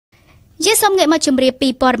ជាសំងាកមកជម្រា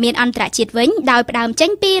បពីព័ត៌មានអន្តរជាតិវិញដោយផ្ដើមចេ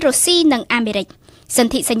ញពីរុស្ស៊ីនិងអាមេរិក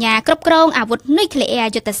សន្ធិសញ្ញាគ្រប់គ្រងអាវុធនុយក្លេអ៊ែ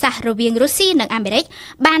រយុទ្ធសាស្ត្ររវាងរុស្ស៊ីនិងអាមេរិក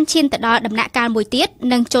បានឈានទៅដល់ដំណាក់កាលមួយទៀត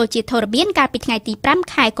និងចូលជាធរមានកាលពីថ្ងៃទី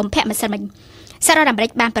5ខែកុម្ភៈម្សិលមិញសហរដ្ឋអាមេរិ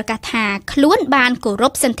កបានប្រកាសថាខ្លួនបានគោ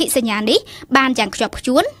រពសន្ធិសញ្ញានេះបានយ៉ាងខ្ជាប់ខ្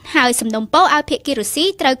ជួនហើយសំណូមពរឲ្យភាគីរុស្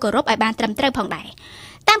ស៊ីត្រូវគោរពឲ្យបានត្រឹមត្រូវផងដែ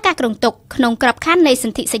រតាមការគ្រោងទុកក្នុងក្របខ័ណ្ឌនៃស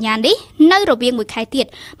ន្ធិសញ្ញានេះនៅរវាងមួយខែទៀត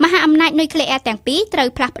មហាអំណាចនុយក្លេអ៊ែរទាំងពីរត្រូ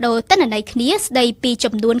វផ្លាស់ប្ដូរទិន្នន័យគ្នាស្ដីពី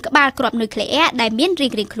ចំនួនក្បាលគ្រាប់នុយក្លេអ៊ែរដែលមា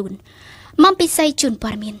នរៀងៗខ្លួនមកពិសេសជូន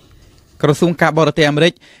ព័ត៌មានក្រសួងការបរទេ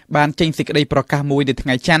សអាមេរិកបានចេញសេចក្តីប្រកាសមួយនៅថ្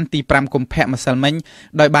ងៃច័ន្ទទី5កុម្ភៈម្សិលមិញ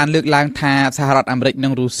ដោយបានលើកឡើងថាសហរដ្ឋអាមេរិ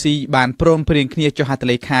កនិងរុស្ស៊ីបានព្រមព្រៀងគ្នាចុះហត្ថ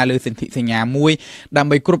លេខាលើសន្ធិសញ្ញាមួ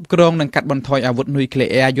យដើម្បីគ្រប់គ្រងនិងកាត់បន្ថយអាវុធនុយក្លេ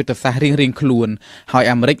អ៊ែរយុទ្ធសាស្ត្ររៀងៗខ្លួនហើយ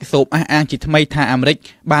អាមេរិកសូមអះអាងជាថ្មីថាអាមេរិក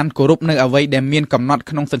បានគោរពនៅអ្វីដែលមានកំណត់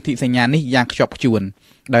ក្នុងសន្ធិសញ្ញានេះយ៉ាងខ្ជាប់ខ្ជួ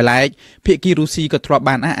នដោយឡែកភាគីរុស្ស៊ីក៏ធ្លាប់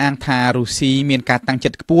បានអះអាងថារុស្ស៊ីមានការតាំ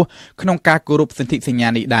ងចិត្តខ្ពស់ក្នុងការគោរពសន្ធិ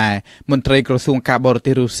សញ្ញានេះដែរមន្ត្រីក្រសួងការប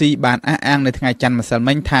រទេសរុស្ស៊ីបានអះអាងនៅថ្ងៃច័ន្ទម្សិ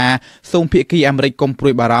លមិញថាសូមភាគីអាមេរិក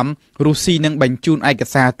កុំព្រួយបារម្ភរុស្ស៊ីនឹងបញ្ជូនឯក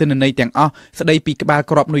សារទិន្នន័យទាំងអស់ស្ដីពីក្បា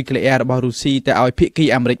លគ្រាប់នុយក្លេអ៊ែររបស់រុស្ស៊ីទៅឲ្យភាគី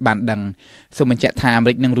អាមេរិកបានដឹងសូម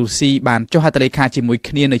បញ្ជាក់ថាអាមេរិកនិងរុស្ស៊ីបានចុះហត្ថលេខាជាមួ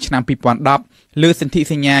យគ្នានៅឆ្នាំ2010លើ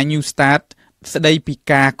សន្ធិសញ្ញា New STARTស្ដីពី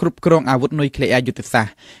ការគ្រប់គ្រងអាវុធនុយក្លេអ៊ែរយុទ្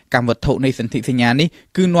ធសាស្ត្រកម្មវត្ថុនៃសន្ធិសញ្ញានេះ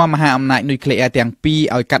គឺនាំមហាអំណាចនុយក្លេអ៊ែរទាំងពី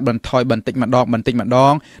រឲ្យកាត់បន្ថយបន្តិចម្ដ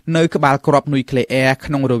ងនៅក្បាលគ្រាប់នុយក្លេអ៊ែ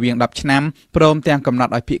រក្នុងរវាង10ឆ្នាំព្រមទាំងកំណ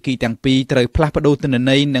ត់ឲ្យភាគីទាំងពីរត្រូវផ្លាស់ប្ដូរទិន្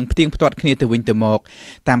នន័យនិងផ្ទៀងផ្ទាត់គ្នាទៅវិញទៅម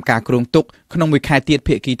កតាមការគ្រោងទុកក្នុងមួយខែទៀត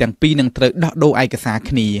ភាគីទាំងពីរនឹងត្រូវដោះដូរឯកសារ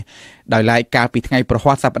គ្នាដោយឡែកកាលពីថ្ងៃប្រ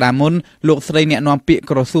ហ័សសប្តាហ៍មុនលោកស្រីអ្នកនាំពាក្យ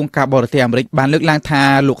ក្រសួងការបរទេសអាមេរិកបានលើកឡើង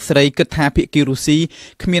ថាលោកស្រីគិតថាភាគីរុស្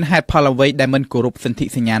ស៊ីគ្មានហេតុផលអ្វីដែលមិនគោរព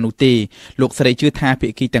សន្ធិសញ្ញានោះទេលោកស្រីជឿថា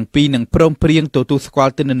ភាគីទាំងពីរនឹងព្រមព្រៀងទទួ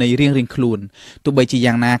លស្គាល់ទិន្នន័យរៀងៗខ្លួន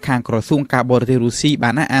ទោះបីជាយ៉ាងណាខាងក្រសួងការបរទេសរុស្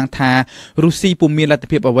ស៊ីបានអះអាងថារុស្ស៊ីពុំមានលទ្ធ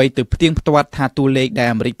ភាពអ្វីទៅផ្ទៀងផ្ទាត់ថាតួលេខដែល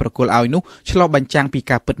អាមេរិកប្រគល់ឲ្យនោះឆ្លុះបញ្ចាំ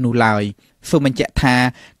ងពីការពិតនោះឡើយសូម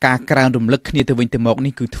បញ្ជាក់ថាការក្រើនរំលឹកគ្នាទៅវិញទៅម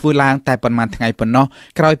កនេះគឺធ្វើឡើងតែប៉ុន្មានថ្ងៃប៉ុណ្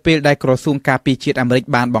ណោះក្រោយពេលដែលក្រសួងការពារជាតិអាមេរិ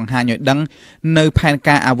កបានបង្ហាញឲ្យដឹងនៅផែ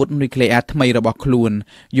នការអាវុធនុយក្លេអ៊ែរថ្មីរបស់ខ្លួ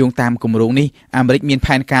នយោងតាមគម្រោងនេះអាមេរិកមាន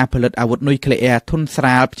ផែនការផលិតអាវុធនុយក្លេអ៊ែរធុ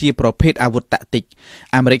នស្រាលជាប្រភេទអាវុធតាក់ទិក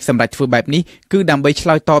អាមេរិកសម្រាប់ធ្វើបែបនេះគឺដើម្បីឆ្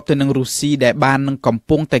លើយតបទៅនឹងរុស្ស៊ីដែលបាននឹងកំ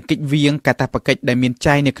ពុងតែគេចវៀងកាតព្វកិច្ចដែលមាន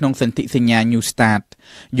ចែងនៅក្នុងសន្ធិសញ្ញា New START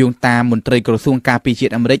យោងតាមមន្ត្រីក្រសួងការពា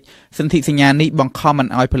រជាតិអាមេរិកសន្ធិសញ្ញានេះបង្ខំមិ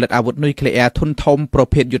នឲ្យផលិតអាវុធនុយក្លេអ៊ែរធុនធំប្រ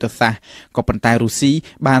ភេទយុទ្ធសាស្ត្រក៏ប៉ុន្តែរុស្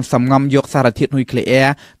ស៊ីបានសំងំយកសារធាតុនុយក្លេ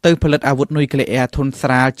អ៊ែរទៅផលិតអាវុធនុយក្លេអ៊ែរធុ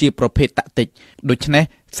នស្រាលជាប្រភេទតាក់ទិកដូច្នេះ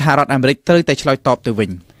សហរដ្ឋអាមេរិកត្រូវតែឆ្លើយត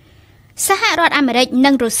បទៅវិញសហរដ្ឋអាមេរិ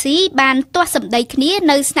កនិងរុស្ស៊ីបានទាស់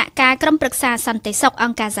សម្ដីគ្នានៅស្នាក់ការក្រុមប្រឹក្សាសន្តិសុ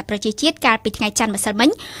ខអង្គការសហប្រជាជាតិកាលពីថ្ងៃច័ន្ទម្សិលមិ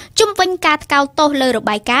ញជុំវិញការថ្កោលទោសលើ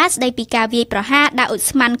របាយការណ៍ស្ដីពីការវាយប្រហារដាក់ឧ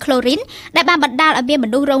ស្ម័នក្លូរីនដែលបានបណ្ដាលឲ្យមាន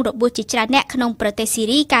មនុស្សរងរបួសជាច្រើនអ្នកក្នុងប្រទេស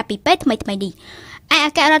ស៊ីរីកាលពីពេលថ្មីៗនេះឯ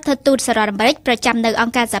អគ្គរដ្ឋទូតសហរដ្ឋអាមេរិកប្រចាំនៅ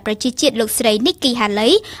អង្គការសហប្រជាជាតិលោកស្រី Nikki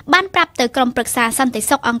Haley បានប្រាប់ទៅក្រុមប្រឹក្សា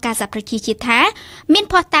សន្តិសុខអង្គការសហប្រជាជាតិថាមា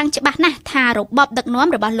នភស្តុតាងច្បាស់ណាស់ថារបបដឹកនាំ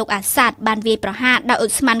របស់លោកអាសាដបានវាយប្រហារដោយឧ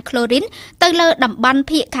ស្ម័នក្លូរីនទៅលើតំ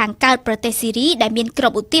បន់ភាគខាងកើតប្រទេសស៊ីរីដែលមានក្រ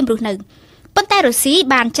បឧទាមរស់នៅប៉ុន្តែរុស្ស៊ី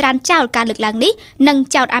បានច្រានចោលការលើកឡើងនេះនិង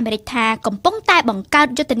ចោទអាមេរិកថាកំពុងតែបង្កើ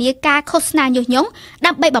តយុទ្ធនាការឃោសនាញុះញង់ដើ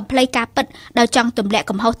ម្បីបំភ្លៃការពិតដោយចង់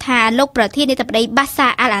ទម្លាក់កំហុសថាលោកប្រធានាធិ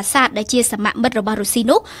បតីបាសាអាល់អាសាដដែលជាសមមិត្តរបស់រុស្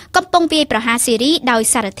ស៊ីនោះកំពុងវាយប្រហារស៊ីរីដោយ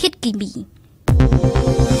សា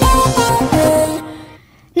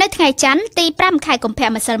រធាតុគីមីនៅថ្ងៃច័ន្ទទី5ខែកុម្ភៈ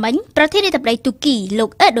ម្សិលមិញប្រធានាធិបតីទូគីលោ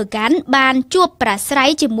កអេដូហ្គានបានជួបប្រាស្រ័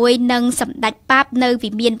យជាមួយនឹងសម្ដេចប៉ា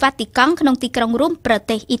បនៅវិមានវ៉ាទីកង់ក្នុងទីក្រុងរ៉ូមប្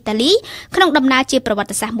រទេសអ៊ីតាលីក្នុងដំណើរជាប្រ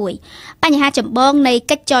វត្តិសាស្ត្រមួយបញ្ហាចម្ប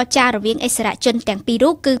ងនៃកិច្ចចរចារវាងឥស្សរជនទាំងពីររូ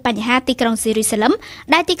បគឺបញ្ហាទីក្រុងសេរូសាឡឹម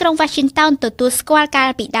ដែលទីក្រុង Washington ទទួលស្គាល់កា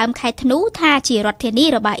លពីដើមខែធ្នូថាជារដ្ឋធានី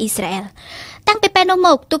របស់អ៊ីស្រាអែលតាំងពីពេលនោះ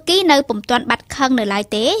មកទូគីនៅពុំទាន់បាត់ខឹងនៅឡើ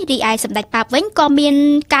យទេរីឯសម្ដេចប៉ាបវិញក៏មាន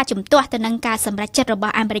ការជំទាស់ទៅនឹងការសម្រេចចិត្តរប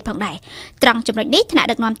ស់អាមេរិកផងដែរត្រង់ចំណុច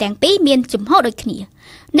នេះថ្នាក់ដឹកនាំទាំងពីរមានជំហរដូចគ្នា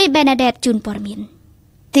នេះ Bernadette ជូនព័ត៌មាន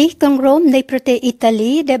ទីក្រុងរ៉ូមនៃប្រទេសអ៊ីតា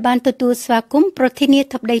លីដែលបានទទួលស្វាគមន៍ប្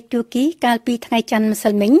រធានាធិបតីទូគីកាលពីថ្ងៃច័ន្ទម្សិ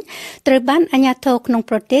លមិញត្រូវបានអាជ្ញាធរក្នុ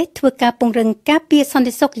ងប្រទេសធ្វើការពង្រឹងការពារ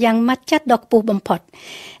សន្តិសុខយ៉ាងម៉ត់ចត់ដ៏ខ្ពស់បំផុ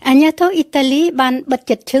តអាជ្ញាធរអ៊ីតាលីបានបិទ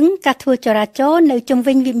ជិតឈឹងការធ្វើចរាចរណ៍នៅ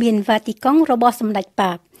ជុំវិញវិមានវ៉ាទីកង់របស់សម្ដេ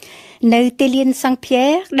ចប៉ាបនៅទីលាន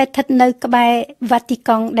សង់ភៀដែលស្ថិតនៅក្បែរវ៉ាទីក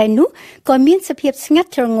ង់ដែរនោះក៏មានសភា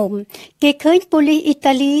ពស្ងាត់ជ្រងំគេឃើញប៉ូលីសអ៊ី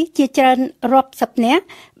តាលីជាច្រើនរាប់សិបនាក់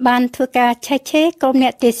បានធ្វើការឆែកឆេរក្រុ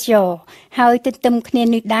មអ្នកទេសចរហើយទន្ទឹ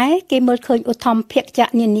មគ្នានេះដែរគេមើលឃើញឧទ្ធម្ភាគ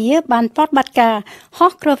ចក្រនានាបានប្រតិបត្តិការ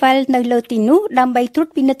ហោះក្រវ៉ាល់នៅលើទីនោះដើម្បីត្រួ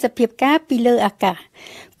តពិនិត្យសភាពការពីលើអាកាស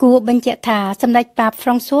គួរបញ្ជាក់ថាសម្ដេចប៉ាបហ្វ្រ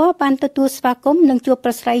ង់ស៊ួរបានទទួលស្វាគមន៍និងជួបប្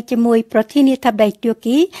រស្រ័យជាមួយប្រធានាធិបតីទួរ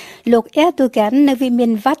គីលោកអ៊ែរដូហ្គាននៅវិមា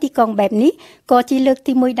នវ៉ាទីកង់បែបនេះក៏ជាលើក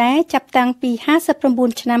ទី1ដែរចាប់តាំងពី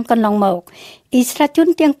59ឆ្នាំកន្លងមកអ៊ីស្រាជន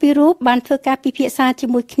ទាំងពីររូបបានធ្វើការពិភាក្សាជា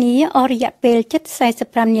មួយគ្នាអស់រយៈពេលជិត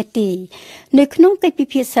45នាទីនៅក្នុងកិច្ចពិ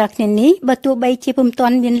ភាក្សាគ្នានេះបើទោះបីជាពុំទា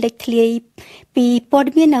ន់មានលេចធ្លាយពីព័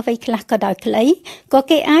ត៌មានអ្វីខ្លះក៏ដោយក្តីក៏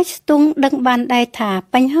គេអាចស្ទង់ដឹងបានដែរថា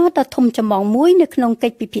បញ្ហាដ៏ធំចម្បងមួយនៅក្នុងកិ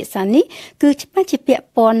ច្ចពិភាក្សានេះគឺច្បាស់ជាពាក់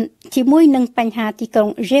ព័ន្ធជាមួយនឹងបញ្ហាទីក្រុង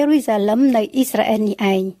យេរូសាឡឹមនៅអ៊ីស្រាអែលនេះ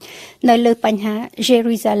ឯងនៅលើបញ្ហាយេ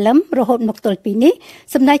រូសាឡឹមរហូតមកទល់ពេលនេះ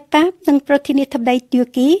សម្ដេចប៉ាបនិងប្រធានាធិបតីទួរ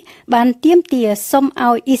គីបានទាមទារសុំ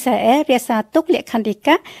ឲ្យអ៊ីស្រាអែលរក្សាទុកលក្ខន្តិ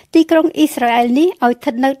កៈទីក្រុងអ៊ីស្រាអែលនេះឲ្យស្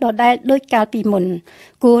ថិតនៅដដែលដូចកាលពីមុន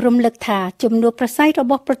គួររំលឹកថាជំនួបប្រស័យរ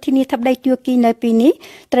បស់ប្រធានាធិបតីទួរគីនៅពេលនេះ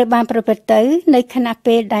ត្រូវបានប្រព្រឹត្តទៅនៅខណៈ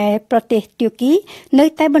ពេលដែលប្រទេសទួរគីនៅ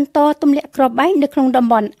តែបន្តទម្លាក់គ្រាប់បែកនៅក្នុងតំ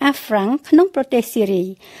បន់អាហ្វ្រាំងក្នុងប្រទេសស៊ីរី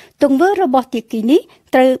ទង្វើរបស់ទួរគីនេះ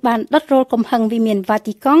ត្រូវបានដុតរលកំហឹងវិមានវ៉ា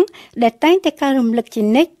ទីកង់ដែលតែងតែការរំលឹកជា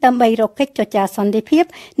និច្ចដើម្បីរកកិច្ចចរចាសន្តិភាព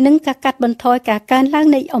និងការកាត់បន្ថយការកើនឡើង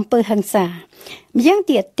នៃអំពើហិង្សាម្យ៉ាង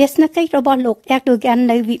ទៀតទស្សនកិច្ចរបស់លោកអ៊ែរដូហ្គាន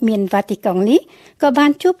នៅវិមានវ៉ាទីកង់នេះក៏បា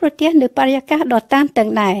នជួបប្រទះនៅបរិយាកាសដ៏តានតឹង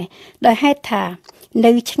ដែរដោយហេតុថា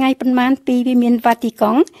នៅឆ្ងាយប៉ុន្មានពីវិមានវ៉ាទីក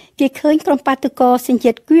ង់គេឃើញក្រុមបាតុករសញ្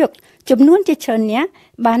ជាតិគៀកចំនួនជាច្រើននាក់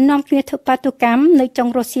បាននាំគ្នាធ្វើបាតុកម្មនៅចុង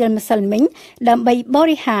រសៀលម្សិលមិញដើម្បីប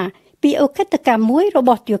រិហារពីអ កិត្តកម្មមួយរប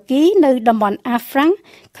ស់ទួរគីនៅតំបន់អាហ្វ្រាំង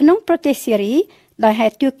ក្នុងប្រទេសស៊ីរីដោយហេ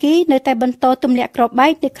តុទួរគីនៅតែបន្តទម្លាក់គ្រាប់បែ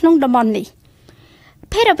កនៅក្នុងតំបន់នេះ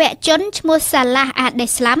ភេរវជនឈ្មោះសាឡាអាដេ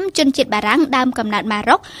ស្លាំជនជាតិបារាំងដើមកំណើតម៉ា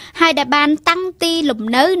រ៉ុកហើយដែលបានតាំងទីលំ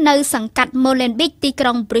នៅនៅសង្កាត់ម៉ូឡែនប៊ីកទីក្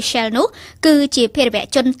រុងប្រ៊ុយសែលនោះគឺជាភេរវ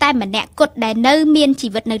ជនតែម្នាក់គត់ដែលនៅមានជី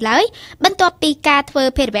វិតនៅឡើយបន្ទាប់ពីការធ្វើ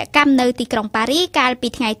ភេរវកម្មនៅទីក្រុងប៉ារីកាលពី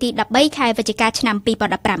ថ្ងៃទី13ខែវិច្ឆិកាឆ្នាំ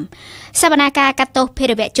2015សវនាការកាត់ទោសភេ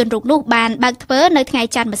រវជនរូបនោះបានបើកធ្វើនៅថ្ងៃ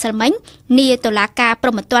ច័ន្ទម្សិលមិញនាតុលាការព្រ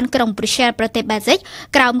ហ្មទណ្ឌក្រុងប្រ៊ុយសែលប្រទេសបាហ្សិក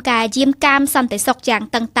ក្រោមការយាមកាមសន្តិសុខយ៉ាង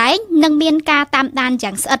តឹងតែងនិងមានការតាមដាន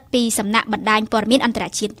យ៉ាងស្អិតពីសំណាក់បណ្ដាញព័ត៌មានអន្តរ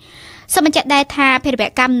ជាតិសូមបញ្ជាក់ដែរថាភេរវ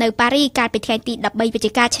កម្មនៅប៉ារីកាលពីថ្ងៃទី13វិច្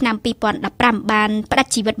ឆិកាឆ្នាំ2015បានផ្តា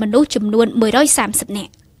ច់ជីវិតមនុស្សចំនួន130នា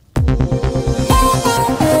ក់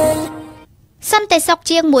សន្តិសុខ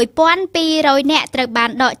ជាង1200នាក់ត្រូវបាន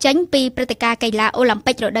ដកចេញពីព្រឹត្តិការណ៍កីឡាអូ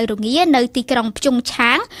ឡ িম্প ិករដូវរងានៅទីក្រុងភ្ជុង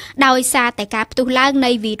ឆាងដោយសារតែការផ្ទុះឡើង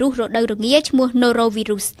នៃវីរុសរដូវរងាឈ្មោះ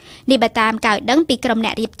Norovirus នេះបើតាមការឲ្យដឹងពីក្រុមអ្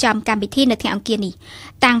នករៀបចំកម្មវិធីនៅថ្ងៃអង្គារនេះ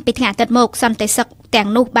តាំងពីថ្ងៃអាទិត្យមកសន្តិសុខទាំង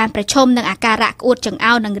នោះបានប្រឈមនឹងអាការៈក្អួតចង្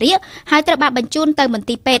អោរនិងរាគហើយត្រូវបានបញ្ជូនទៅមន្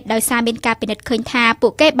ទីរពេទ្យដោយសារមានការពិនិត្យឃើញថាពួ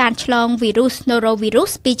កគេបានឆ្លងវីរុស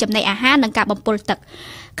Norovirus ពីចំណីអាហារនិងការបំពុលទឹក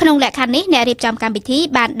ក្នុងលក្ខខណ្ឌនេះអ្នករៀបចំកម្មវិធី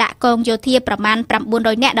បានដាក់កងយោធាប្រមាណ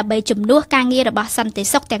900នាក់ដើម្បីជំនួសការងាររបស់សន្តិ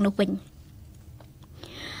សុខទាំងនោះវិញ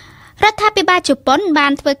រដ្ឋាភិបាលជប៉ុនបា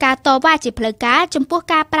នធ្វើការតវ៉ាជាផ្លូវការចំពោះ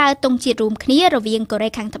ការប្រើទង់ជាតិរួមគ្នារវាងកូរ៉េ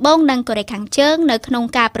ខាងត្បូងនិងកូរ៉េខាងជើងនៅក្នុង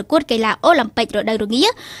ការប្រកួតកីឡាអូឡ িম্প ិករដូវរងា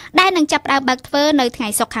ដែលនឹងចាប់ផ្ដើមបើកធ្វើនៅថ្ងៃ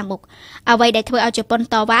សុក្រខាងមុខអ្វីដែលធ្វើឲ្យជប៉ុន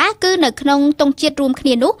តវ៉ាគឺនៅក្នុងទង់ជាតិរួមគ្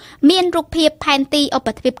នានោះមានរូបភាពផែនទីឧប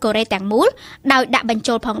ទ្វីបកូរ៉េទាំងមូលដោយដាក់បញ្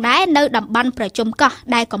ចូលផងដែរនៅតំបន់ប្រជុំកោះ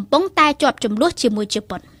ដែលកំពុងតែជាប់ចំនួនជាមួយជ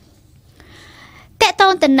ប៉ុនតកត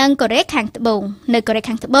ងទៅនឹងកូរ៉េខាងត្បូងនៅកូរ៉េ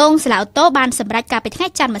ខាងត្បូងសាឡាអូតូបានសម្រេចការពីថ្ងៃ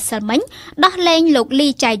ច័ន្ទម្សិលមិញដោះលែងលោកលី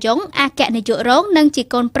ចៃយ៉ុងអគ្គនាយករងនិងជា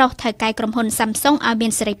កូនប្រុសថៅកែក្រុមហ៊ុន Samsung ឲ្យមា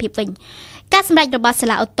នសេរីភាពវិញការសម្រេចរបស់សា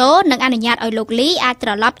ឡាអូតូនឹងអនុញ្ញាតឲ្យលោកលីអាចត្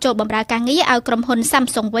រឡប់ចូលបម្រើការងារឲ្យក្រុមហ៊ុន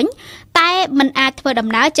Samsung វិញតែមិនអាចធ្វើដំ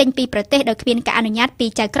ណើរចេញពីប្រទេសដោយគ្មានការអនុញ្ញាតពី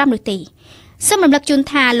ចៅក្រមនោះទេសូមរំលឹកជូន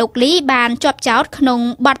ថាលោកលីបានជាប់ចោទក្នុង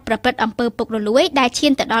បទប្រព្រឹត្តអំពើពុករលួយដែលឈា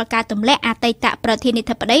នទៅដល់ការទម្លាក់អតីតប្រធានា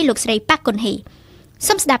ធិបតីលោកស្រីប៉ាក់កុនហេ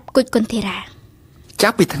សូមស្ដាប់គុជគុនធីរ៉ាចា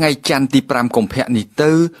ប់ពីថ្ងៃច័ន្ទទី5កុម្ភៈនេះ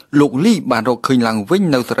ទៅលោកលីបានរកឃើញឡើងវិញ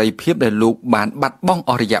នៅសេរីភាពដែលលោកបានបាត់បង់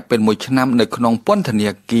អស់រយៈពេល1ឆ្នាំនៅក្នុងពន្ធនា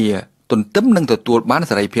គារទន្ទឹមនឹងទទួលបាន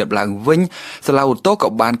សេរីភាពឡើងវិញសាឡាអូតូក៏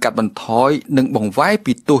បានកាត់បន្ថយនិងបង្វែរ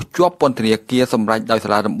ពីទោសជាប់ពន្ធនាគារសម្រាប់ដោយសា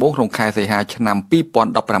លាដំបងក្នុងខែសីហាឆ្នាំ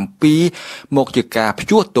2017មកជាការព្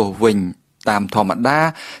យួរទោសវិញតាមធម្មតា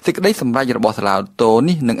សេចក្តីសម្រេចរបស់សាឡាអូតូ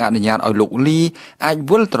នេះនឹងអនុញ្ញាតឲ្យលោកលីអាច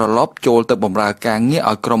វិលត្រឡប់ចូលទៅបម្រើការងារ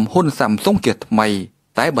ឲ្យក្រុមហ៊ុន Samsung ជាថ្មី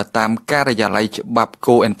តែបើតាមការិយាល័យច្បាប់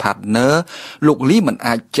Co and Partner លោកលីមិន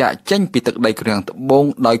អាចចាកចេញពីទឹកដីគ្រឿងត្បូង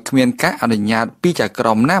ដោយគ្មានការអនុញ្ញាតពីចៅក្រ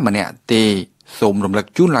មណាម្នាក់ទេសូមរំលឹក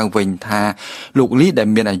ជូនឡើងវិញថាលោកលីដែល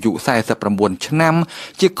មានអាយុ49ឆ្នាំ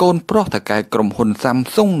ជាកូនប្រុសថៅកែក្រុមហ៊ុន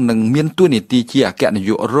Samsung និងមានតួនាទីជាអគ្គនា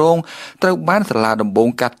យករងត្រូវបានសាលាដំបង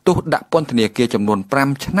កាត់ទោសដាក់ពន្ធនាគារចំនួន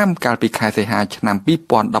5ឆ្នាំកាលពីខែសីហាឆ្នាំ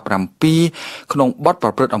2017ក្នុងបទប្រ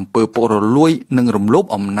ព្រឹត្តអំពើពុករលួយនិងរំលោភ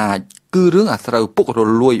អំណាច គឺរឿងអាស្រូវពុករ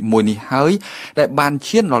លួយមួយនេះហើយដែលបាន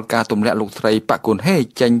ឈានដល់ការទម្លាក់លោកស្រីប៉ាក់កុនហេ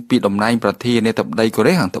ចេញពីតំណែងប្រធានាធិបតីកូ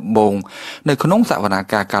រ៉េខាងត្បូងនៅក្នុងសវនា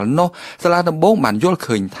ការកាលនោះសាលាដំបងបានយល់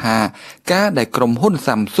ឃើញថាការដែលក្រុមហ៊ុន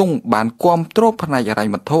Samsung បានគាំទ្រផ្នែកហិរញ្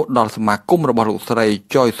ញវត្ថុដល់សមាគមរបស់លោកស្រី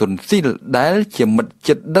ចយសុនស៊ីលដែលជាមិត្ត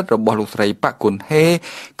ជិតដិតរបស់លោកស្រីប៉ាក់កុនហេ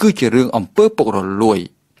គឺជារឿងអំពើពុករលួយ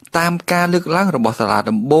តាមការលើកឡើងរបស់សាលា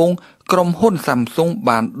ដំបងក្រុមហ៊ុន Samsung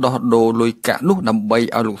បានដោះដូរលុយកាក់នោះដើម្បីឲ្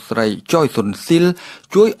យលោកស្រីចយសុនស៊ីល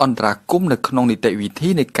ជួយអន្តរាគមន៍នៅក្នុងនីតិវិធី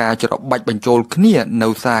នៃការច្របាច់បញ្ចូលគ្នានៅ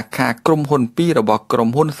សាខាក្រុមហ៊ុន2របស់ក្រុម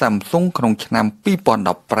ហ៊ុន Samsung ក្នុងឆ្នាំ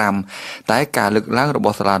2015តែការលើកឡើងរប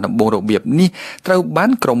ស់សាលាដំបងរបៀបនេះត្រូវបាន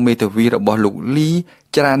ក្រុមមេធាវីរបស់លោកលី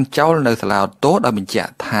ច្រានចោលនៅសាលាឧទ្ធរដោយបញ្ជា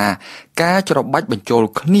ក់ថាការច្របាច់បញ្ចូល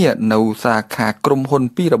គ្នានៅសាខាក្រុមហ៊ុន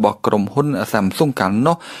2របស់ក្រុមហ៊ុន Samsung កាល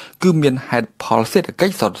នោះគឺមានហេតុផលសេដ្ឋកិ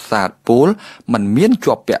ច្ចសុទ្ធសាធពលមិនមាន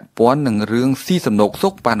ជាប់ពាក់ព័ន្ធនឹងរឿងស៊ីសំណូកសុ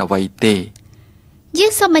ខបានអ្វីទេយើ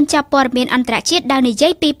ងសូមបញ្ចប់ព័ត៌មានអន្តរជាតិដោយនិយា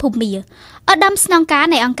យពីភូមាឧត្តមស្នងការ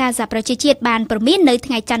នៃអង្គការសហប្រជាជាតិបានព្រមាននៅ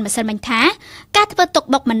ថ្ងៃច័ន្ទម្សិលមិញថាការធ្វើទុក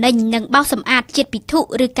បុកម្នេញនិងបោសសម្អាតជាតិពិធុ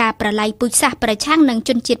ឬការប្រឡាយពូជសាសន៍ប្រឆាំងនឹងជ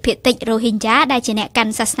នជាតិភាគតិចរ៉ូហីញ៉ាដែលជាអ្នកកា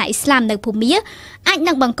ន់សាសនាអ៊ីស្លាមនៅភូមាអាច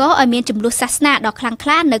នឹងបង្កឲ្យមានចំនួនសាសនាដ៏ខ្លាំងក្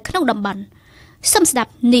លានៅក្នុងតំបន់សូមស្ដា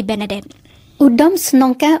ប់នីបេណាដេតឧត្តមស្ន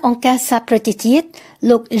ងការអង្គការសហប្រជាជាតិ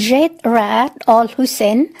លោក Zaid Ra'ad Al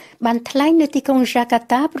Hussein បានថ្លែងនៅទីក្រុង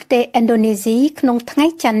Jakarta ប្រទេសឥណ្ឌូនេស៊ីក្នុងថ្ងៃ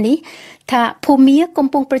ច័ន្ទនេះថាភូមាកំ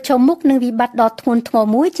ពុងប្រឈមមុខនឹងវិបត្តិដ៏ធ្ងន់ធ្ងរ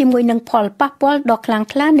មួយជាមួយនឹងផលប៉ះពាល់ដ៏ខ្លាំង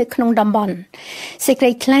ក្លានៅក្នុងតំបន់សេចក្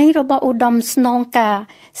តីថ្លែងរបស់ឧត្តមស្នងការ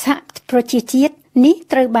សហប្រជាជាតិនេះ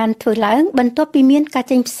ត្រូវបានធ្វើឡើងបន្ទាប់ពីមានការ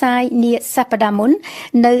ចេញផ្សាយនាសប្តាហ៍មុន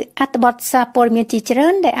នៅអត្ថបទសារព័ត៌មានជាច្រើ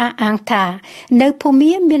នដែលអះអាងថានៅភូ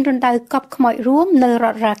មាមានរណ្ដៅកប់ខ្មោចរួមនៅរ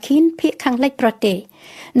ដ្ឋរាខីនភាគខាងលិចប្រទេស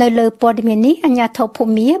នៅលើព័ត៌មាននេះអាជ្ញាធរភូ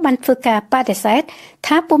មាបានធ្វើការបដិសេធ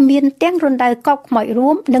ថាពុំមានទាំងរណ្ដៅកប់ខ្មោចរួ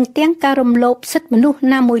មនិងទាំងការរំលោភសិទ្ធិមនុស្ស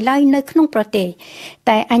ណាមួយឡើយនៅក្នុងប្រទេស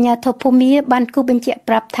តែអាជ្ញាធរភូមាបានគូបញ្ជាក់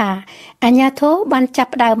ប្រាប់ថាអាជ្ញាធរបានចា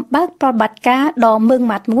ប់ផ្ដើមបើកប្រតិបត្តិការដ៏ម៉ឺង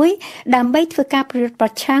ម៉ាត់មួយដើម្បីធ្វើការប្រយុទ្ធប្រ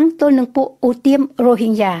ឆាំងទល់នឹងពួកអូទៀមរ៉ូហី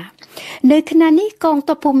ញ៉ានៅខណៈនេះកង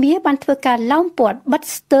ទ័ពភូមាបានធ្វើការឡោមព័ទ្ធបិទ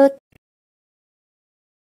ស្ទើរ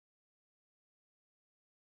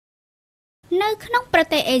នៅក្នុងប្រ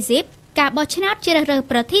ទេសអេស៊ីបការបោះឆ្នោតជ្រើសរើស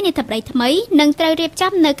ប្រធានាធិបតីថ្មីនឹងត្រូវរៀប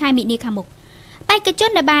ចំនៅខែមីនាខាងមុខបេក្ខជន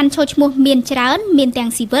ដែលបានចូលឈ្មោះមានច្រើនមានទាំង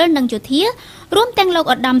ស៊ីវិលនិងយោធារួមទាំងលោក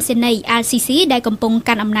ឧត្តមសេនីយ៍ LCC ដែលកំពុង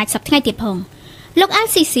កាន់អំណាចសប្តាហ៍ទៀតផងលោក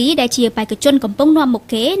LCC ដែលជាបេក្ខជនកំពុងនាំមុខ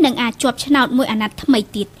គេនឹងអាចជាប់ឆ្នោតមួយអាណត្តិថ្មី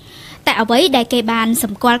ទៀតតែអ្វីដែលគេបានស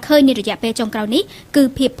ម្គាល់ឃើញនារយៈពេលចុងក្រោយនេះគឺ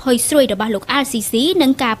ភាពផុយស្រួយរបស់លោក LCC និ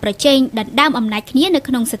ងការប្រជែងដណ្ដើមអំណាចគ្នានៅ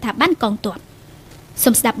ក្នុងស្ថាប័នកងទ័ពសូ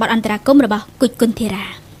មស្ដាប់បទអន្តរាគមន៍របស់គុជគុនធីរ៉ា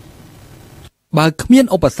បើគ្មាន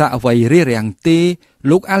ឧបសគ្គអ្វីរារាំងទេ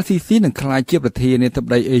លោក LCC នឹងក្លាយជាប្រធានាធិប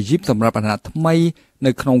តីអេស៊ីបសម្រាប់អាណត្តិថ្មី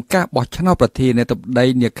នៅក្នុងការបោះឆ្នោតប្រធានាធិបតី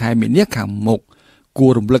នាខែមីនាខាងមុខគួ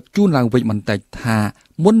ររំលឹកជូនឡើងវិញបន្តិចថា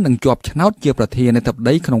មុននឹងជាប់ឆ្នោតជាប្រធានាធិប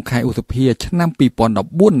តីក្នុងខែឧសភាឆ្នាំ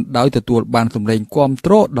2014ដោយទទួលបានសម្លេងគាំ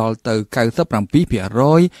ទ្រដល់ទៅ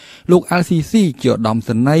 97% លោក LCC ជាឧត្តម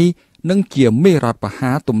សេនីយ៍និងជាមេរដ្ឋប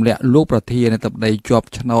ហាទម្លាក់លោកប្រធានាធិបតីជាប់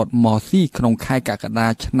ឆ្នោតម៉ូស៊ីក្នុងខែកក្កដា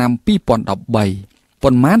ឆ្នាំ2013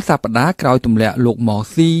ប៉ុន្មានសប្តាហ៍ក្រោយទម្លាក់លោកម៉ូ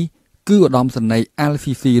ស៊ីគឺឧត្តមសេនីយ៍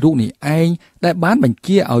LCC រូបនេះឯងដែលបានបញ្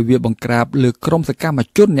ជាឲ្យវាបង្ក្រាបលើក្រុមសកម្ម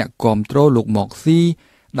ជនអ្នកគាំទ្រលោកម៉ូស៊ី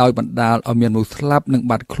ដោយបណ្ដាលឲ្យមានមនុស្សស្លាប់និង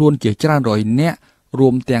បាត់ខ្លួនជាច្រើនរយនាក់រួ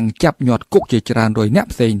មទាំងចាប់ញាត់គុកជាច្រើនរយនាក់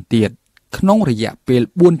ផ្សេងទៀតក្នុងរយៈពេល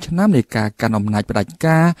4ឆ្នាំនៃការកាន់អំណាចផ្ដាច់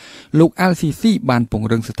ការលោក LCC បានពង្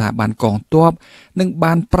រឹងស្ថាប័នកងទ័ពនិង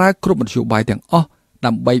បានប្រើគ្រប់មធ្យោបាយទាំងអស់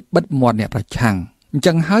ដើម្បីបិទមាត់អ្នកប្រឆាំងអញ្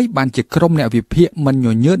ចឹងហើយបានជាក្រុមអ្នកវិភាគមិនញ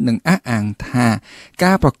ញើតនឹងអះអាងថា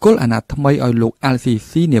ការប្រគល់អាណត្តិថ្មីឲ្យលោក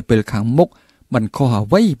LCC នាពេលខាងមុខមិនខុសអ្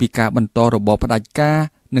វីពីការបន្តរបបផ្ដាច់ការ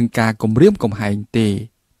និងការគំរាមកំហែងទេ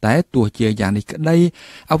តែទោះជាយ៉ាងនេះក្តី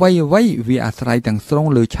អ្វីវាអាស្រ័យទាំងស្រុង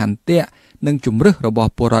លើឆន្ទៈនិងជំរឿសរប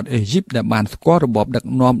ស់ពលរដ្ឋអេស៊ីបដែលបានស្គាល់របបដឹក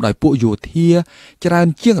នាំដោយពួកយោធាច្រើន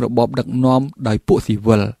ជាងរបបដឹកនាំដោយពួកស៊ី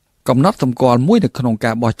វិលកំណត់សម្គាល់មួយនៅក្នុង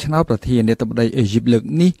ការបោះឆ្នោតប្រធានាធិបតីអេស៊ីបលើក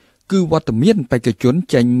នេះគឺវត្តមានបេក្ខជន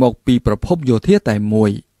ចេញមកពីប្រភពយោធាតែមួ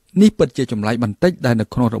យនេះពិតជាចម្លែកបន្តិចដែលនៅ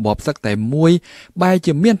ក្នុងរបបសឹកតែមួយបែរ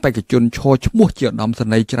ជាមានបេក្ខជនឈរឈ្មោះជាឧត្តមសេ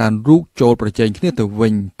នីយ៍ច្រើនរូបចូលប្រជែងគ្នាទៅវិ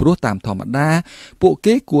ញព្រោះតាមធម្មតាពួក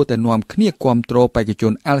គេគួរតែនាំគ្នាគាំទ្របេក្ខជ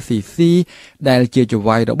ន LCC ដែលជាចៅហ្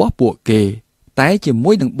វាយរបស់ពួកគេតែជា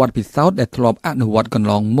មួយនឹងបទពិសោធន៍ដែលធ្លាប់អនុវត្តកន្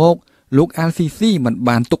លងមកលោក LCC មិន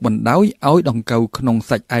បានទុកបណ្ដោយឲ្យដង្កូវក្នុង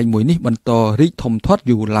សាច់ឯងមួយនេះបន្តរីកធំធាត់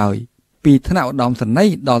យូរឡើយ ពីថ្នាក់ឧត្តមសេនី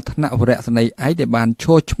យ៍ដល់ថ្នាក់វរៈសេនីយ៍ឯកដែលបានឈ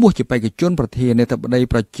រឈ្មោះជាបេក្ខជនប្រធានាធិបតី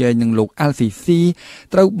ប្រជែងនឹងលោក LCC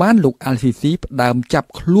ត្រូវបានលោក LCC ផ្ដើមចាប់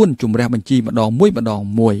ខ្លួនជំរះបញ្ជីម្ដង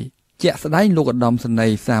មួយជាក់ស្ដែងលោកឧត្តមសេនី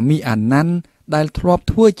យ៍សាមីអាណាន់ដែលធ្លាប់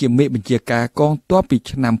ធ្វើជាមេបញ្ជាការកងទ័ពពី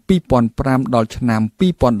ឆ្នាំ2005ដល់ឆ្នាំ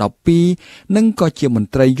2012និងក៏ជាមន្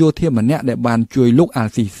ត្រីយោធាម្នាក់ដែលបានជួយលោក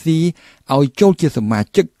LCC ឲ្យចូលជាសមា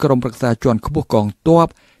ជិកក្រុមប្រឹក្សាជាន់ខ្ពស់កងទ័ព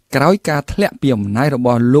ក្រោយការធ្លាក់ពីអំណាចរប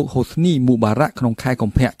ស់លោកហូស្នីមូបារ៉ាក់ក្នុងខែកុ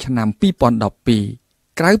ម្ភៈឆ្នាំ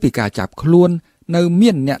2012ក្រៅពីការចាប់ខ្លួននៅ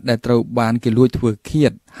មានអ្នកដែលត្រូវបានគេលួចធ្វើឃា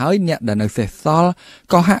តហើយអ្នកដែលនៅសេសសល់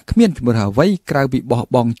ក៏ហាក់គ្មានជំរឿនអ្វីក្រៅពីបោះ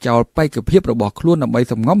បង់ចោលបេក្ខភាពរបស់ខ្លួនដើម្បី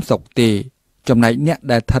សំងំសុខទេចំណែកអ្នក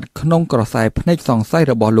ដែលស្ថិតក្នុងក្រសែភ្នែកសង្ស័យ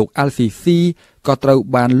របស់លោក LCC ក៏ត្រូវ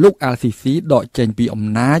បានលោក LCC ដកចេញពីអំ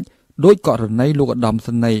ណាចដោយករណីលោកឧត្តម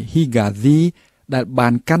សេនីយ៍ Higazi ដែលបា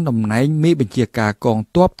នកាន់តំណែងមេបញ្ជាការកង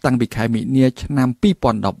ទ័ពតាំងពីខែមីនាឆ្នាំ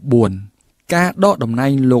2014ការដកតំណែ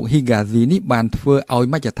ងលោក Higazi នេះបានធ្វើឲ្យ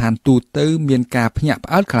មជ្ឈដ្ឋានទូទៅមានការភ្ញាក់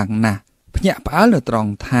ផ្អើលខ្លាំងណាស់ភ្ញាក់ផ្អើលនៅត្រ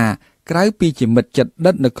ង់ថាក្រៅពីជាមិត្តជិត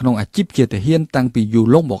ដិតនៅក្នុងអាជីពជាទាហានតាំងពីយូរ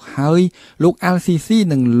លង់មកហើយលោក LCC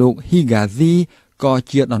និងលោក Higazi ក៏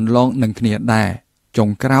ជាដន្លងនឹងគ្នាដែរចុង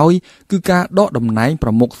ក្រោយគឺការដកតំណែងប្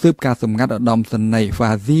រមុខស៊ើបការសម្ងាត់ឧត្តមសេនីយ៍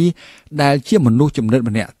Fazi ដែលជាមនុស្សចំណិត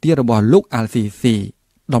ម្នាក់ទៀតរបស់លោក LCC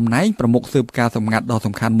តំណែងប្រមុខស៊ើបការសម្ងាត់ដ៏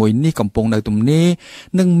សំខាន់មួយនេះកំពុងនៅទំនេរ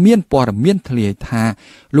និងមានព័ត៌មានធ្លាយថា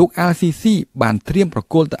លោក LCC បានត្រៀមប្រ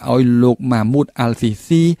គល់ទៅឲ្យលោក Mahmoud LCC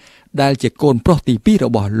ដែលជាកូនប្រុសទី2រ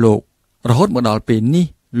បស់លោករហូតមកដល់ពេលនេះ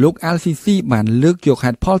លោក LCC បានលើកយក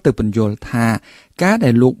ហេតុផលទៅពន្យល់ថាការដែ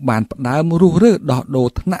លលោកបានផ្ដើមរុះរើដោះដូរ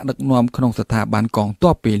ថ្នាក់ដឹកនាំក្នុងស្ថាប័នកងទ័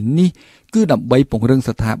ពពេលនេះគឺដើម្បីពង្រឹង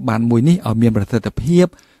ស្ថាប័នមួយនេះឲ្យមានប្រសិទ្ធភាព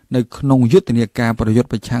នៅក្នុងយុទ្ធនាការប្រយុទ្ធ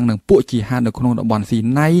ប្រឆាំងនឹងពួកជីហាតនៅក្នុងតំបន់ស៊ី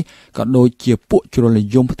ណៃក៏ដូចជាពួកជ្រុលនិ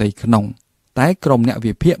យមផ្ទៃក្នុងតែក្រុមអ្នក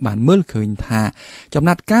វិភាគបានមើលឃើញថាចំ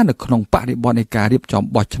ណាត់ការនៅក្នុងបរិបទនៃការរៀបចំ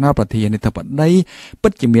បោះឆ្នោតប្រធានាធិបតីពិ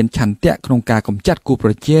តជាមានឆន្ទៈក្នុងការកម្ចាត់គូប្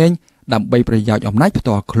រជែងដើម្បីប្រយោជន៍អំណាចផ្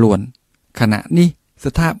ទាល់ខ្លួនខណៈនេះ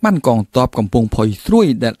ស្ថាប័នកងទ័ពកំពុងភ័យស្រួយ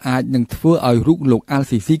ដែលអាចនឹងធ្វើឲ្យរូបលោក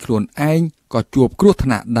LCC ខ្លួនឯងក៏ជួបគ្រោះថ្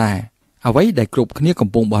នាក់ដែរអ្វីដែលគ្រប់គ្នាកំ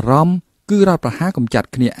ពុងបារម្ភគឺរដ្ឋប្រហារកម្ចាត់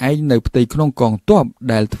គ្នាឯងនៅផ្ទៃក្នុងកងទ័ព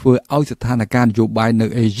ដែលធ្វើឲ្យស្ថានភាពនយោបាយនៅ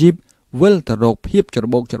អេស៊ីបវិលទៅរកភាពច្រ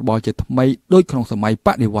បូកច្របល់ជាថ្មីដូចក្នុងសម័យប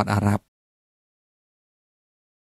ដិវត្តន៍អារ៉ាប់